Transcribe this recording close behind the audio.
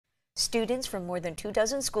Students from more than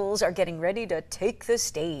 24 schools are getting ready to take the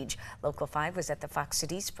stage. Local 5 was at the Fox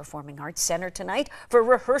Cities Performing Arts Center tonight for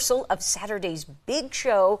rehearsal of Saturday's big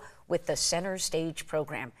show with the Center Stage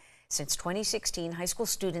program. Since 2016, high school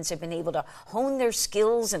students have been able to hone their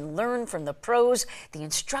skills and learn from the pros. The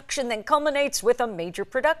instruction then culminates with a major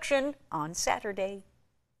production on Saturday.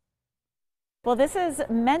 Well, this is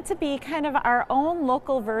meant to be kind of our own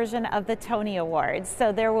local version of the Tony Awards.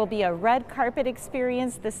 So there will be a red carpet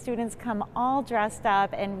experience. The students come all dressed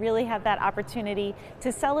up and really have that opportunity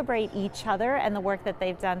to celebrate each other and the work that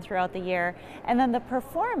they've done throughout the year. And then the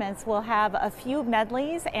performance will have a few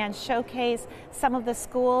medleys and showcase some of the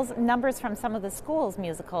schools, numbers from some of the schools'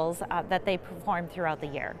 musicals that they performed throughout the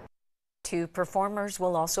year. 2 performers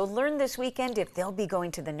will also learn this weekend if they'll be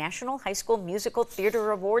going to the National High School Musical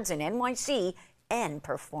Theater Awards in NYC and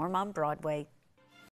perform on Broadway.